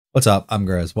What's up? I'm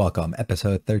Grizz. Welcome.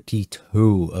 Episode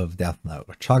 32 of Death Note.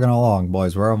 We're chugging along,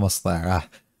 boys. We're almost there.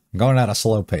 I'm going at a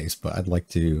slow pace, but I'd like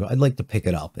to pick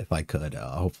it up if I could.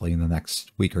 Hopefully in the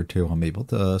next week or two, I'm able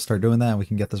to start doing that and we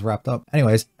can get this wrapped up.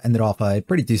 Anyways, ended off a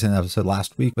pretty decent episode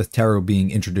last week with Teru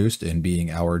being introduced and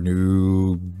being our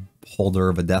new holder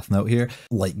of a Death Note here,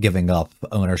 like giving up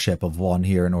ownership of one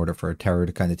here in order for Teru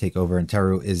to kind of take over. And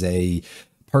Teru is a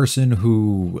person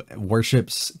who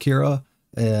worships Kira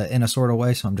in a sort of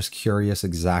way, so I'm just curious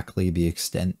exactly the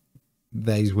extent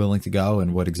that he's willing to go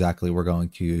and what exactly we're going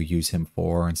to use him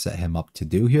for and set him up to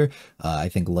do here. I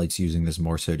think Light's using this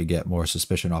more so to get more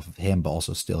suspicion off of him, but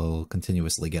also still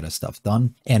continuously get his stuff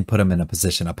done and put him in a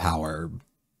position of power.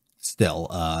 Still,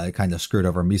 kind of screwed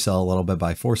over Misa a little bit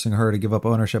by forcing her to give up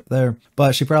ownership there,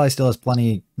 but she probably still has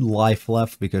plenty life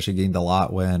left because she gained a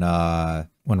lot when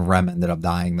Rem ended up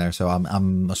dying there. So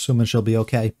I'm assuming she'll be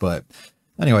okay, but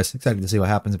anyways, excited to see what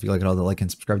happens. If you like it all, like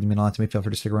and subscribe to me and a lot to me. Feel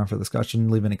free to stick around for the discussion.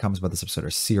 Leave any comments about this episode or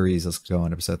series. Let's go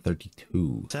on episode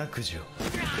 32.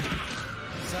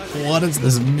 What is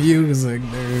this music,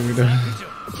 dude?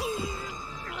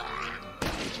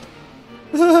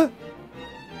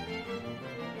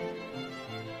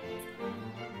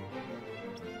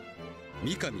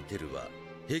 三上照は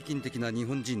平均的な日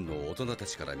本人の大人た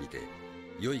ちから見て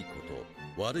良いこ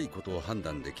と悪いことを判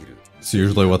断できる It's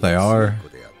usually what they are. 子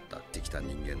であったってきた人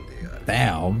間である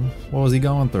Damn, what was he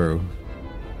going through?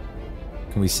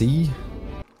 Can we see?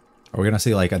 Are we gonna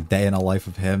see like a day in a life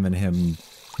of him and him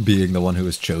being the one who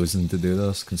was chosen to do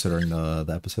this, considering the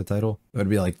episode title? It would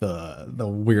be like the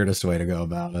weirdest way to go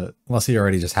about it. Unless he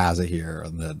already just has it here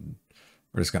and then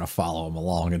we're just gonna follow him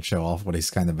along and show off what he's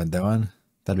kind of been doing.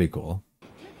 That'd be cool.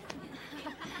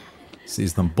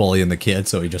 Sees them bullying the kid,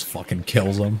 so he just fucking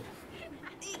kills them.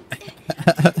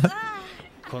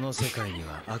 この世界に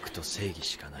は悪と正義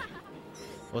しかない。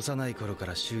幼い頃か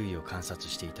ら周囲を観察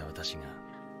していた私が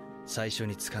最初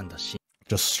に掴んだ真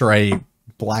Just straight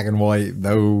black and white,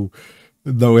 no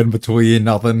in between,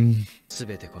 nothing. す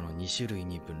べてこの2種類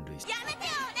に分類する。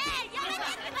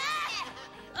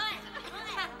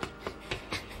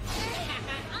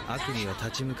悪には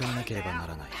立ち向かわなければな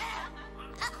らない。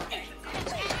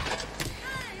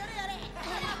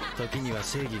時には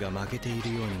正義が負けてい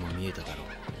るようにも見えただろう。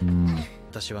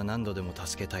私は何度でも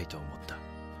助けたいと思った。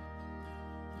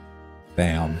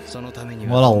Damn. そのために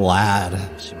What は a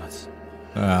lad. しまず。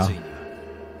 Yeah. ついには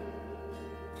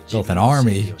Built an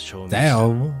army.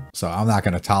 Damn. So I'm not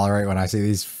gonna tolerate when I see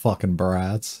these fucking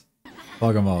brats.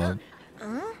 Fuck them up.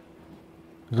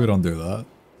 We don't do that.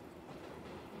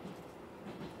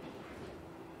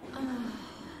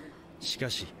 しか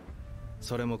し、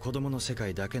それも子供の世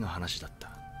界だけの話だっ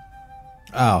た。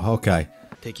 Oh, okay.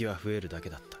 敵は増えるだけ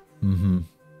だった。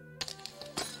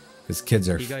 These kids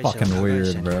are fucking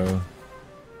weird, bro.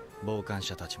 傍観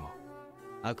者たちも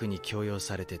悪に強要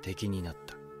されて敵になっ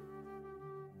た。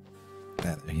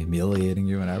 Man, they're humiliating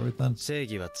you and everything. 正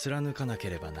義は貫かなけ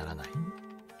ればならない。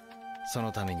そ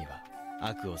のためには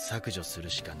悪を削除する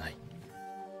しかない。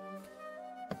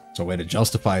 It's a way to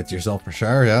justify it to yourself for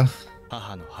sure, yeah.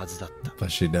 母のはずだった。 But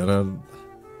she didn't.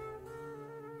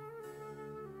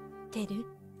 テル、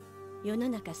世の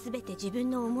中すべて自分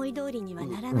の思い通りには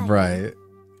ならない。 Right.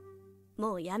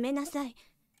 もうやめなさい。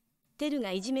テル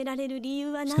がいじめられる理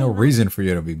由はない There's わ。 no reason for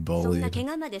you to be そんな bullied. 怪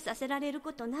我までさせられる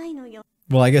ことないのよ。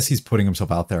 Well, I guess he's putting himself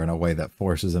out there in a way that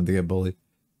forces him to get bullied.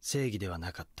 正義では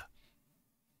なかった。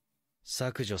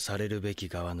削除されるべき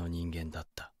側の人間だっ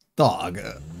た。 Dog.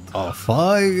 Oh,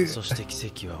 fuck. そして奇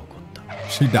跡は起こった。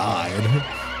 She died.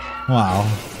 Wow.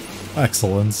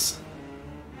 Excellence.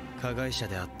 加害者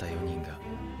であった4人が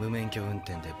無免許運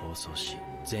転で暴走し、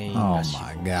全員 Oh が死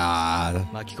my 亡。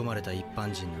 god. 巻き込まれた一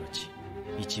般人のうち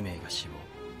1名が死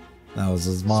亡。 That was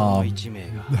his その mom. 1名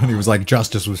が And he was like,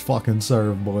 justice was fucking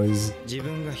served, boys. 自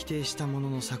分が否定したもの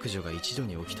の削除が一度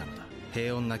に起きたのだ。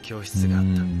平穏な教室があっ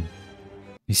た。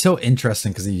 He's so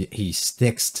interesting because he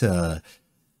sticks to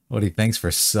what he thinks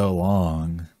for so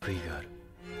long. 悔いがある。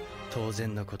当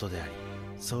然のことであり、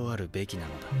そうあるべきなの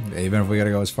だ。 Even if we gotta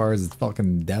go as far as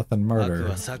fucking death and 悪 murder,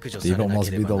 は削除さ evil れな must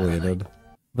けれ be ばならない。 deleted.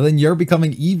 But then you're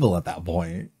becoming evil at that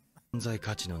point. 存在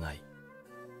価値のない。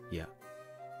いや、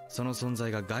その存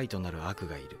在が害となる悪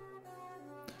がいる。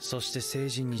そして成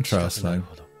人に近くなる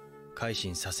ほど、改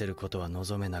心させることは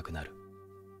望めなくなる。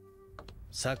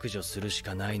削除するし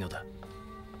かないのだ。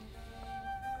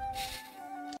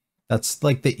 That's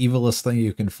like the evilest thing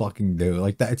you can fucking do.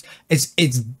 Like that, it's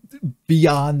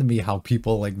beyond me how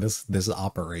people like this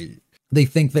operate. they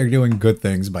think they're doing good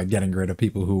things by getting rid of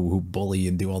people who bully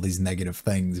and do all these negative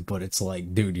things, but it's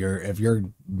like, dude, if you're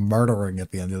murdering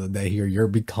at the end of the day here, you're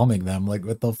becoming them. Like,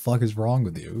 what the fuck is wrong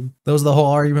with you? That was the whole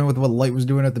argument with what Light was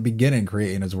doing at the beginning,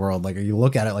 creating his world. Like, you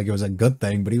look at it like it was a good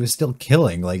thing, but he was still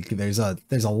killing. Like, there's a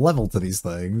level to these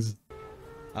things.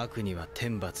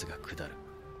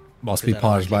 Must be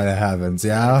punished by the heavens,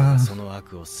 yeah?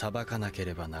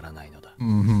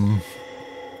 Mm-hmm.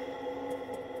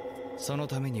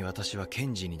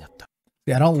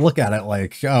 Yeah, don't look at it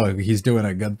like, oh, he's doing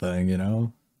a good thing, you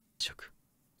know?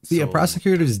 See, a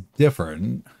prosecutor is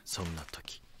different. It's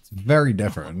very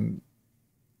different.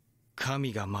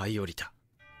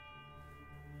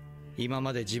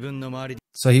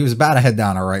 So he was about to head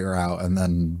down a right route, and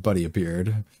then Buddy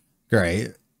appeared. Great.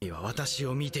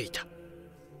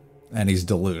 And he's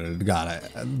deluded. Got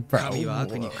it. Bro.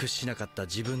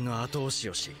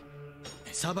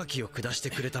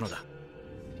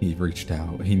 He reached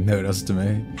out. He noticed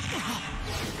me.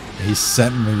 He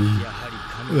sent me.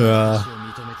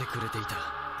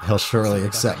 He'll surely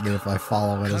accept me if I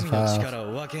follow in his path.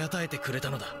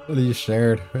 What you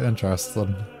shared?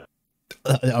 Interesting.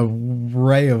 A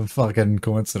ray of fucking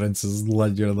coincidences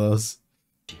led you to this.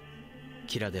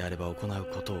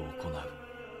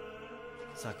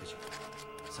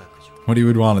 What you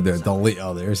would want to do? Delete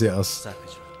others, yes.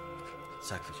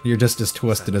 You're just as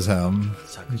twisted as him.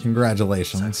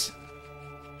 Congratulations.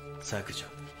 I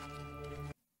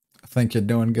think you're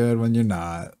doing good when you're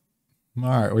not.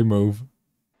 Alright, we move.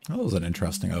 That was an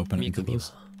interesting opening to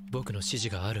this.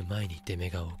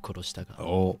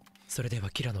 Oh.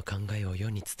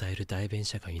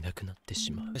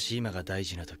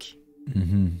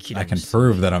 I can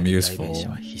prove that I'm useful.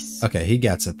 Okay, he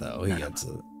gets it though. He gets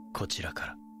it.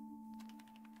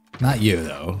 Not you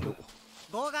though.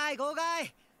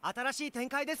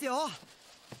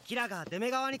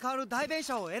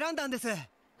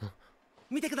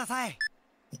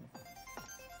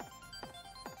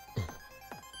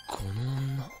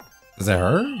 Is it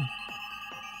her?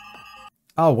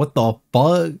 Oh, what the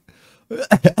fuck?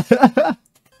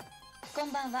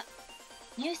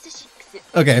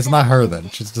 Okay, it's not her then.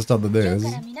 She's just on the news.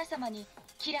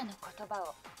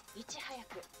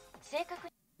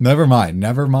 Never mind.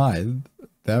 Never mind.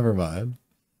 Never mind.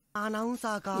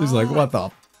 He's like, what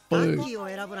the fuck?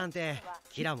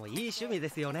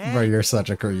 Bro, you're such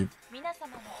a creep.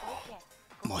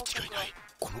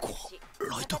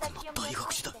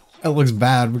 It looks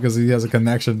bad because he has a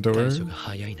connection to her.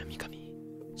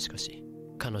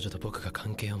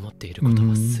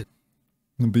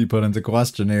 Be put into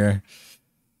question here.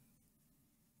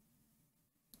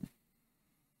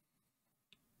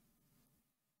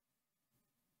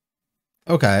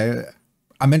 Okay,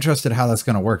 I'm interested how that's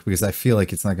going to work because I feel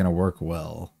like it's not going to work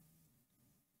well.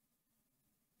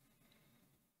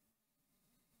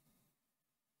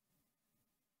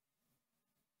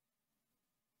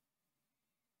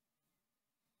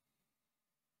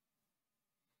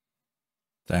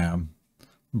 Damn.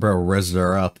 Bro, rizzed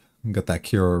her up. Got that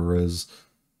cure Riz.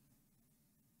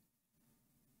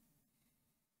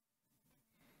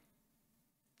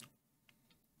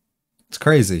 It's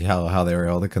crazy how they were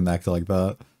able to connect like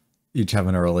that. Each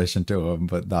having a relation to him,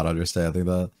 but not understanding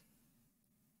that.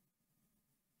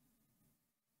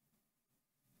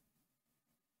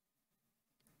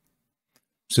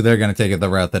 So they're going to take it the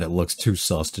route that it looks too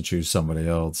sus to choose somebody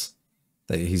else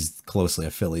that he's closely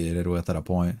affiliated with at a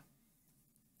point.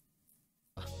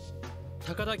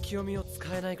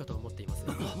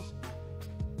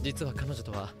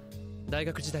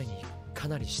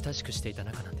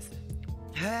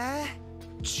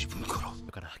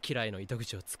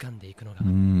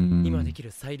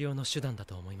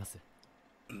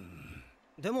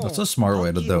 That's a smart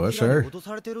way to do it, sure.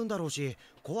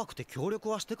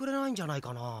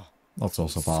 That's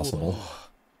also possible.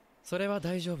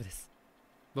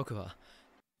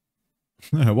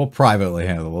 We'll privately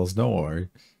handle this, don't worry.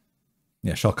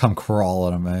 Yeah, she'll come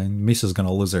crawling him, man. Misa's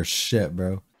gonna lose her shit,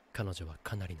 bro.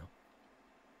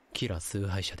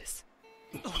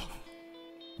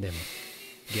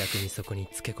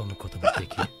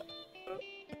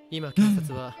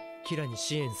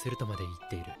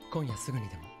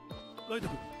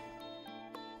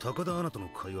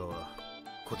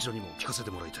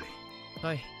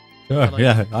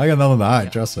 Yeah, I got nothing to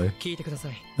hide, trust me.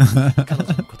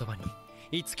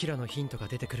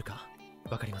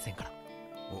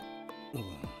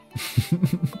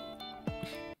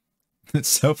 It's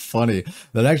so funny.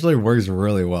 That actually works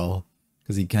really well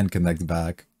because he can connect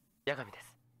back.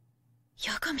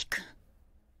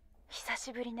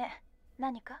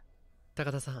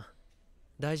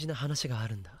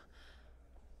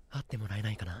 会ってもらえ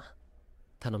ないかな。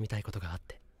頼みたいことがあっ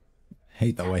て。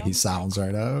Hate the way he sounds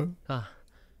right now. あ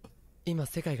あ、今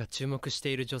世界が注目して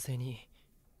いる女性に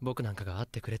僕なんかが会っ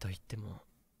てくれと言っても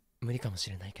無理かもし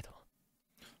れないけど。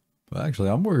But actually,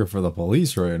 I'm working for the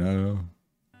police right now.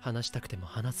 話したくても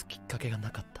話すきっかけが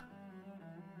なかった。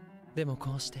でも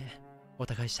こうしてお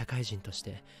互い社会人とし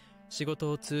て仕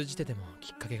事を通じてでも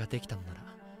きっかけができたのなら、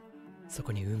そ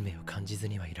こに運命を感じず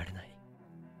にはいられない。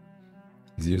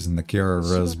He's using the Kira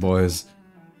Rose boys.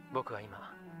 僕は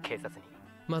今警察に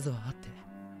まずは会って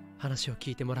話を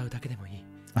聞いてもらうだけでもいい。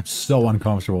 I'm so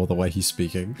uncomfortable with the way he's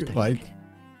speaking. Like,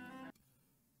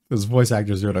 his voice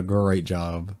actor's doing a great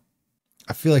job.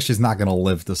 I feel like she's not gonna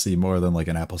live to see more than like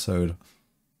an episode.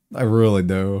 I really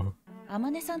do. あま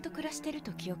ねさんと暮らしてる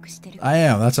と記憶してる。I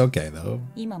am. That's okay though.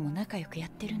 今も仲良くやっ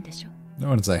てるんでしょ。 No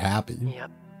one say happy. いや、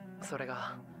それ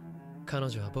が彼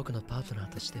女は僕のパートナー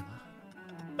としては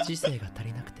知性が足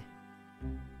りなくて。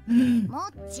も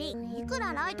っち、いく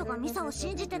らライトがミサを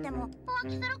信じてても浮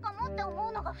気するかもって思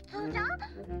うのが普通じゃん。絶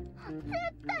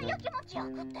対やきもち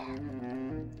焼くって。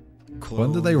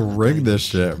 When did they rig this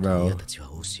shit, bro? たちは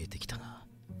教えてきたが、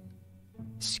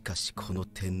しかしこの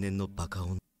天然のバカ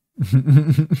女。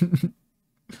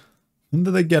When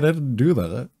did they get it to do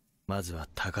that? まずは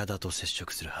高田と接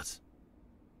触するはず。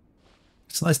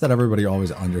 It's nice that everybody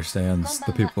always understands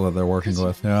the people that they're working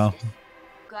with, you know?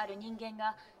 ある人間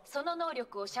がその能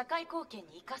力を社会貢献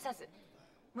に生かさず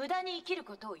無駄に生きる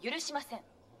ことを許しません。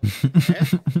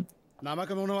怠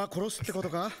け者は殺すってこと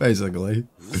か？ Basically.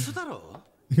 嘘だろ？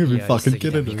 You'd be fucking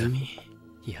kidding me.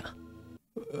 いや、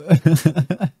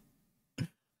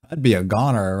I'd be a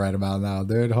goner right about now,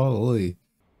 dude. Holy.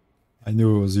 I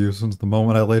knew it was you since the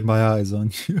moment I laid my eyes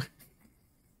on you.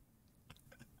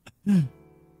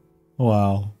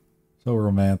 Wow. So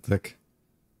romantic.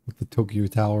 With the Tokyo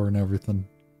Tower and everything.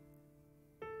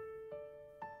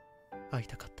 会い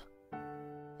たかった。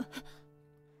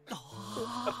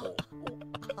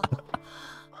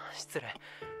失礼。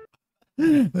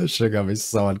This shit got me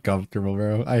so uncomfortable,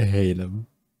 bro. I hate him.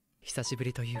 久しぶ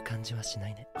りという感じはしな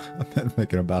いね。 I've been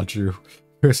thinking about you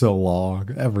for so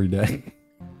long, every day.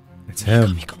 It's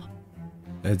him.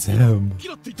 It's him. キ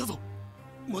ラって言ったぞ。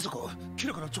まさかキ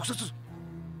ラから直接。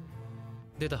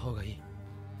出た方がいい。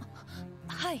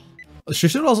はい。 She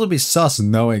should also be sus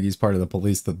knowing he's part of the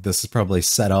police that this is probably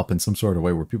set up in some sort of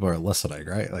way where people are listening,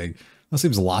 right? Like, that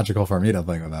seems logical for me to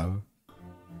think about.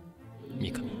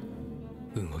 三上、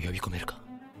運を呼び込めるか。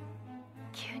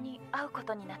急に会うこ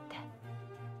とになって。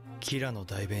キラの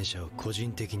代弁者を個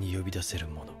人的に呼び出せる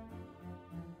もの。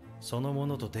そのも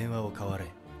のと電話を交われ。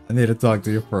I need to talk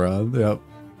to your friend. Yep.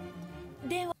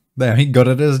 電話。 Damn, he's good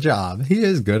at his job. He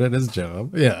is good at his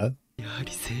job. Yeah. やは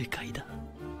り正解だ。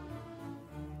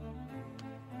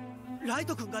ライ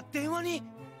ト君が電話に。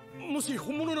もし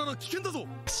本物なら危険だぞ。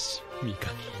三上、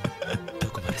ど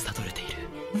こまで悟れている。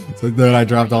 So then I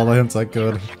dropped all the hints I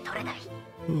could.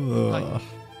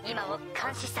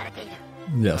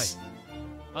 Yes.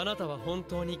 あなたは本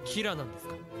当にキラなんです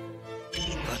か？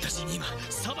私に今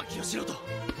裁きをしろと。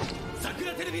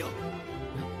桜テレビを。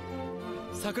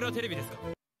桜テレビですか？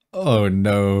 Oh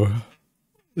no.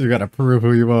 You gotta prove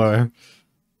who you are.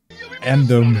 End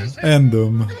them. End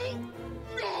them.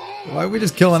 Why are we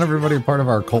just killing everybody part of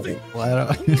our cult? Why don't...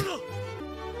 これ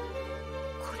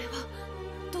は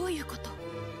どういうこと？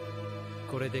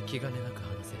これで気兼ねなく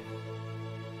話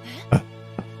せる。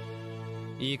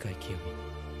いいかい清美、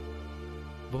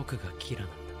僕がキラなん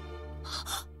だ。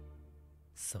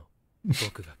そう、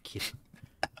僕がキラ。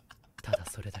ただ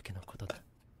それだけのことだ。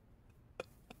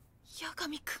八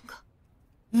神くんが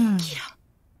キラ。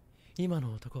今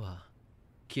の男は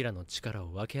キラの力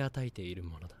を分け与えている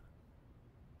ものだ。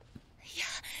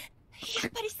や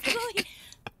っぱりすごい。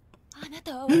あな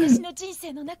たは私の人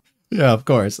生の中。 Yeah, of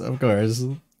course, of course.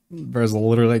 Bear's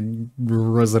literally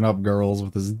risen up girls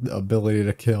with his ability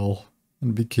to kill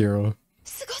and be Kira.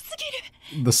 すごす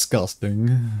ぎる。 Disgusting.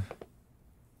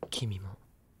 君も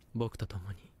僕と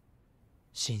共に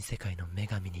新世界の女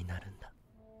神になるんだ。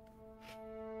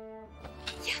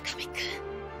八神くん。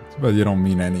 But you don't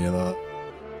mean any of that.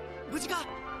 無事か。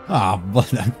 Ah, but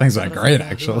things are great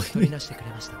actually. 取り出してくれ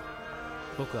ました。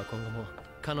僕は今後も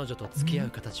彼女と付き合う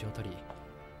形を取り、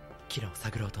キラを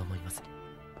探ろうと思います。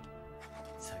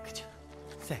削除、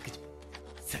削除、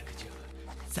削除、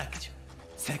削除、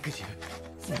削除。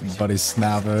 Buddy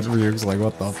snapping. Ryuk's like,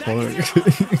 what the fuck?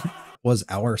 Was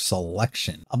our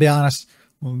selection. I'll be honest,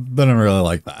 didn't really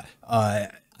like that. I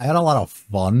had a lot of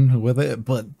fun with it,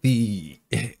 but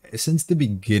since the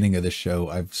beginning of the show,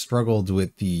 I've struggled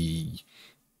with the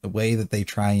way that they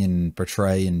try and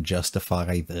portray and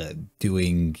justify the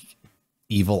doing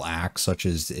evil acts such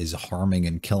as is harming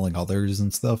and killing others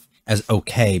and stuff as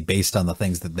okay based on the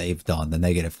things that they've done, the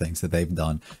negative things that they've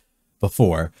done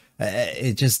before.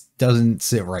 It just doesn't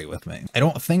sit right with me. I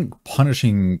don't think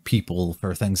punishing people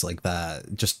for things like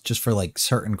that, just for like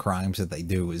certain crimes that they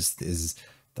do, is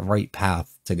the right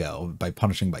path to go, by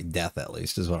punishing by death, at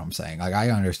least, is what I'm saying. Like, I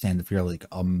understand if you're like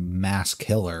a mass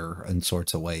killer in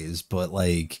sorts of ways, but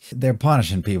like they're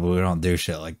punishing people who don't do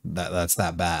shit like that. That's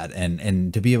that bad.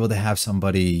 And to be able to have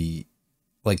somebody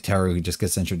like Teru who just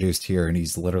gets introduced here, and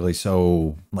he's literally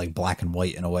so like black and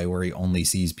white in a way where he only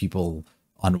sees people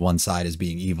on one side as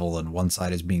being evil and one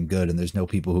side as being good, and there's no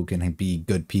people who can be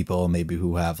good people, maybe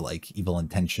who have like evil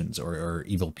intentions, or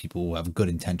evil people who have good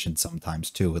intentions sometimes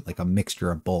too, with like a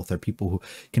mixture of both, or people who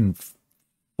can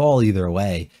fall either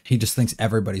way. He just thinks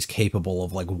everybody's capable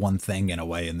of like one thing in a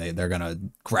way, and they're gonna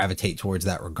gravitate towards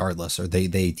that regardless, or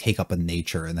they take up a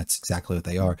nature, and that's exactly what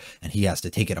they are, and he has to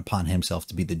take it upon himself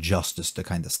to be the justice to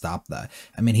kind of stop that.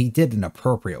 I mean, he did an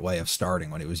appropriate way of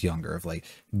starting when he was younger, of like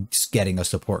getting a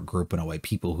support group in a way,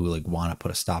 people who like want to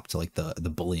put a stop to like the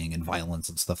bullying and violence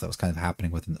and stuff that was kind of happening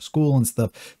within the school and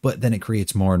stuff. But then it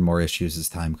creates more and more issues as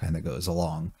time kind of goes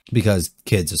along, because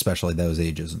kids, especially those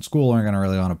ages in school, aren't going to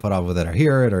really want to put up with it or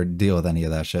hear it or deal with any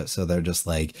of that shit. So they're just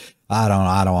like, I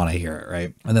don't want to hear it,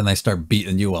 right? And then they start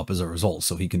beating you up as a result.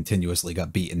 So he continuously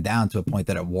got beaten down to a point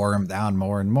that it wore him down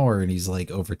more and more. And he's like,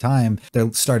 over time,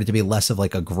 there started to be less of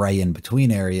like a gray in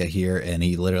between area here. And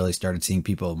he literally started seeing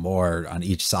people more on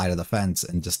each side of the fence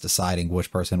and just deciding which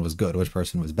person was good, which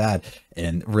person was bad,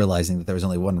 and realizing that there was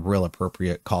only one real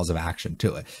appropriate cause of action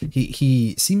to it.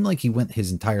 He seemed like he went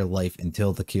his entire life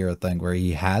until the Kira thing, where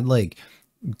he had like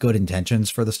good intentions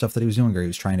for the stuff that he was doing, or he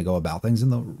was trying to go about things in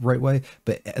the right way,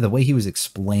 but the way he was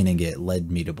explaining it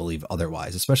led me to believe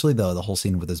otherwise, especially the whole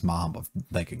scene with his mom of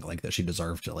thinking like that she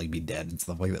deserved to like be dead and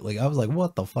stuff like that. Like, I was like,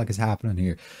 what the fuck is happening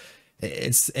here?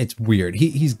 It's weird.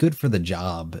 He's good for the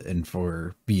job and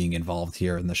for being involved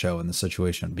here in the show, in the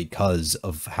situation, because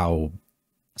of how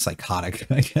psychotic,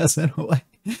 I guess, in a way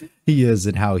he is,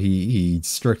 and how he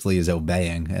strictly is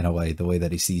obeying in a way, the way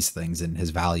that he sees things and his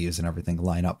values and everything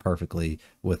line up perfectly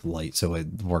with Light, so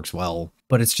it works well.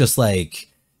 But it's just like,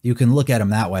 you can look at him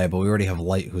that way, but we already have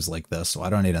Light who's like this, so I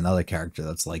don't need another character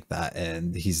that's like that.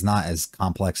 And he's not as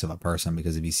complex of a person,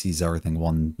 because if he sees everything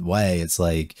one way, it's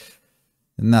like,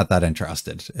 not that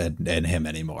interested in him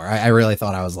anymore. I really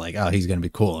thought, I was like, oh, he's going to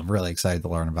be cool. I'm really excited to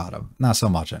learn about him. Not so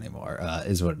much anymore,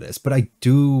 is what it is. But I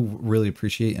do really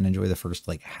appreciate and enjoy the first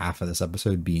like half of this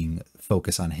episode being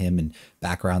focus on him and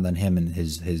background on him and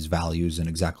his values and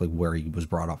exactly where he was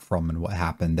brought up from and what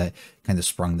happened that kind of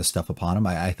sprung the stuff upon him.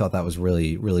 I thought that was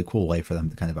really, really cool way for them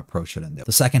to kind of approach it. And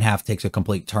the second half takes a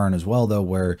complete turn as well, though,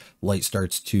 where Light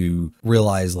starts to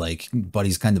realize like,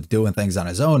 Buddy's kind of doing things on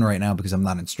his own right now because I'm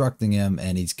not instructing him,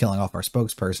 and he's killing off our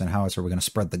spokesperson. How else are we going to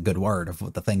spread the good word of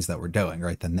what the things that we're doing,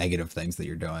 right? The negative things that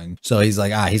you're doing. So he's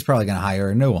like, he's probably going to hire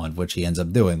a new one, which he ends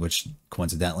up doing, which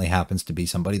coincidentally happens to be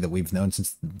somebody that we've known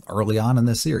since early on in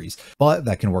this series. But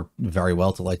that can work very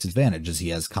well to Light's advantage, as he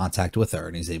has contact with her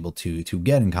and he's able to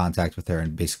get in contact with her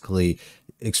and basically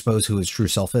expose who his true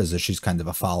self is, as she's kind of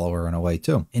a follower in a way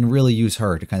too, and really use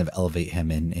her to kind of elevate him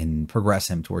and progress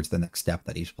him towards the next step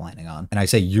that he's planning on. And I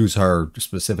say use her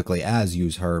specifically as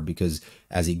use her because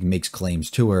as he makes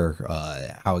claims to her,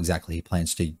 how exactly he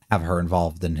plans to have her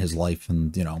involved in his life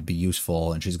and, you know, be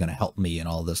useful, and she's going to help me and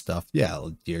all this stuff. Yeah,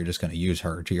 you're just going to use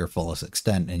her to your fullest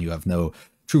extent, and you have no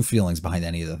true feelings behind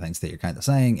any of the things that you're kind of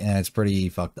saying, and it's pretty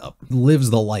fucked up.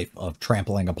 Lives the life of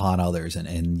trampling upon others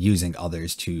and using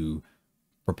others to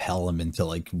propel him into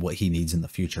like what he needs in the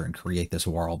future and create this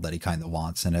world that he kind of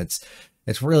wants. And it's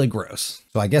really gross.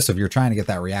 So I guess if you're trying to get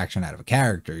that reaction out of a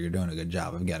character, you're doing a good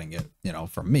job of getting it, you know,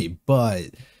 from me, but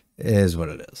it is what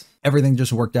it is. Everything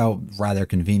just worked out rather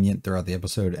convenient throughout the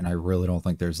episode, and I really don't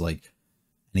think there's like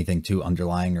anything too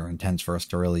underlying or intense for us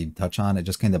to really touch on. It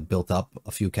just kind of built up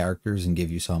a few characters and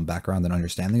gave you some background and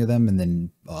understanding of them, and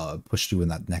then pushed you in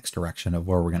that next direction of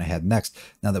where we're going to head next,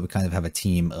 now that we kind of have a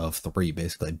team of 3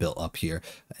 basically built up here,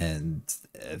 and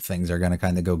things are going to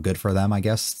kind of go good for them, I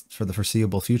guess, for the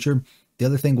foreseeable future. The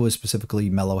other thing was specifically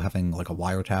Mello having like a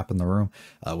wiretap in the room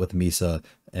with Misa,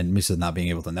 and Misa not being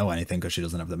able to know anything because she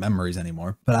doesn't have the memories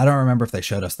anymore. But I don't remember if they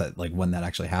showed us that, like, when that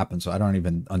actually happened, so I don't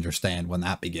even understand when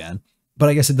that began. But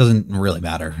I guess it doesn't really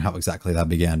matter how exactly that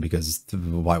began, because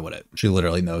why would it? She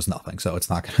literally knows nothing, so it's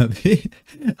not going to be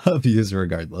of use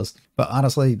regardless. But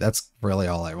honestly, that's really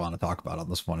all I want to talk about on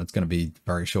this one. It's going to be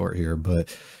very short here, but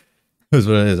is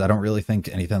what it is. I don't really think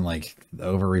anything like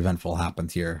over eventful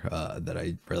happened here that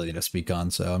I really need to speak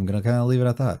on, so I'm gonna kind of leave it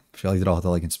at that. If you liked it all, hit the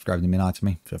like and subscribe to me, not to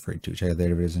me. Feel free to check out the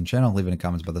other videos in the channel, leave any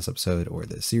comments about this episode or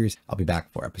this series. I'll be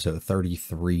back for episode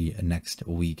 33 next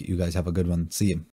week. You guys have a good one. See you.